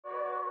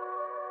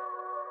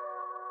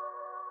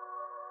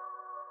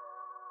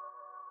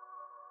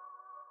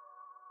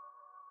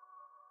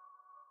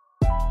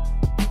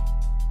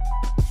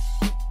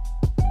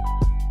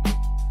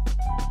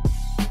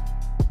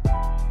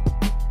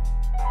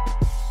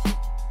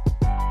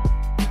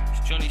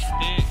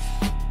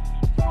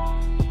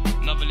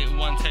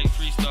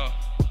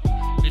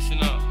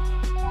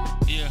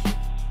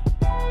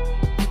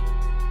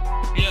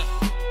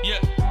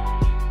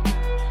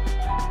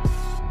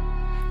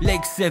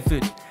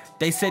severed.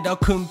 They said I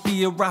couldn't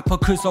be a rapper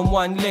cause I'm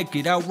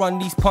one-legged. I'll run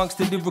these punks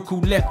to lyrical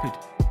leopard.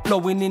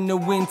 Blowing in the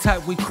wind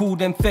tight, we call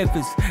them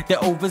feathers. They're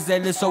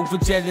overzealous,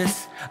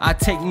 overjealous. I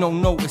take no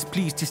notice,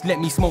 please just let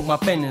me smoke my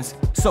banners.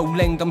 So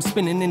length, I'm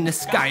spinning in the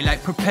sky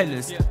like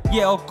propellers.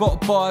 Yeah, I've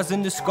got bars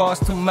and the scars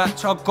to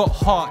match. I've got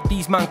heart,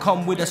 these man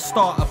come with a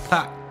starter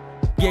pack.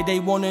 Yeah, they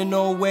wanna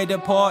know where the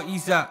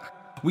party's at.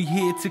 We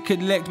here to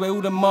collect where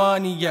all the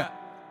money at.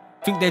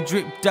 Think they're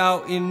dripped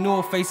out in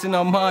North Face and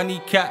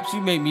Armani caps.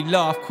 You make me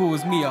laugh,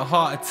 cause me a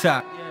heart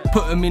attack.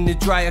 Put them in the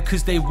dryer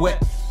cause they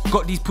wet.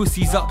 Got these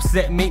pussies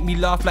upset, make me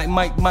laugh like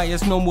Mike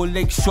Myers. No more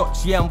leg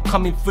shots, yeah, I'm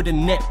coming for the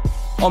net.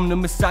 I'm the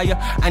Messiah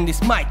and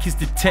this mic is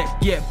the tech,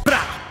 yeah,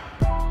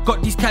 brah.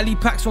 Got these Cali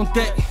packs on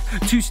deck,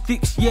 2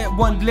 sticks, yeah,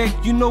 1 leg.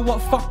 You know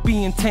what, fuck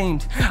being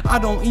tamed. I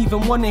don't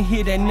even wanna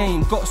hear their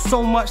name. Got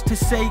so much to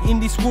say in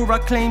this war I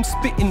claim.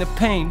 Spit in the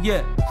pain,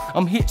 yeah.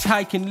 I'm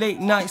hitchhiking late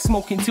night,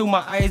 smoking till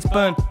my eyes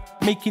burn.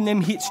 Making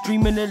them hits,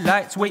 streaming the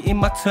lights, waiting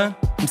my turn.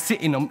 I'm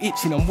sitting, I'm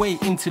itching, I'm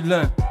waiting to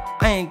learn.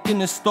 I ain't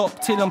gonna stop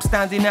till I'm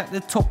standing at the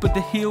top of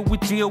the hill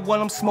with Jill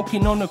while I'm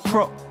smoking on a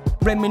crop.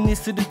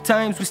 Reminisce of the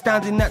times we're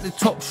standing at the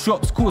top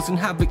shops, causing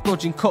havoc,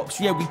 dodging cops,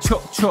 yeah, we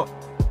chop chop.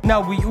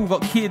 Now we all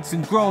got kids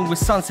and grown with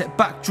sunset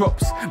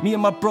backdrops. Me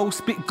and my bro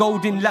spit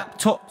golden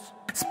laptops.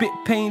 Spit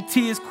pain,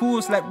 tears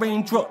cause like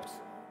raindrops.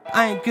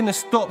 I ain't gonna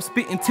stop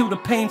spitting till the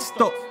pain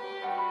stops.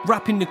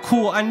 Rapping the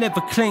core, I never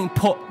claim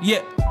pop,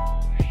 yeah.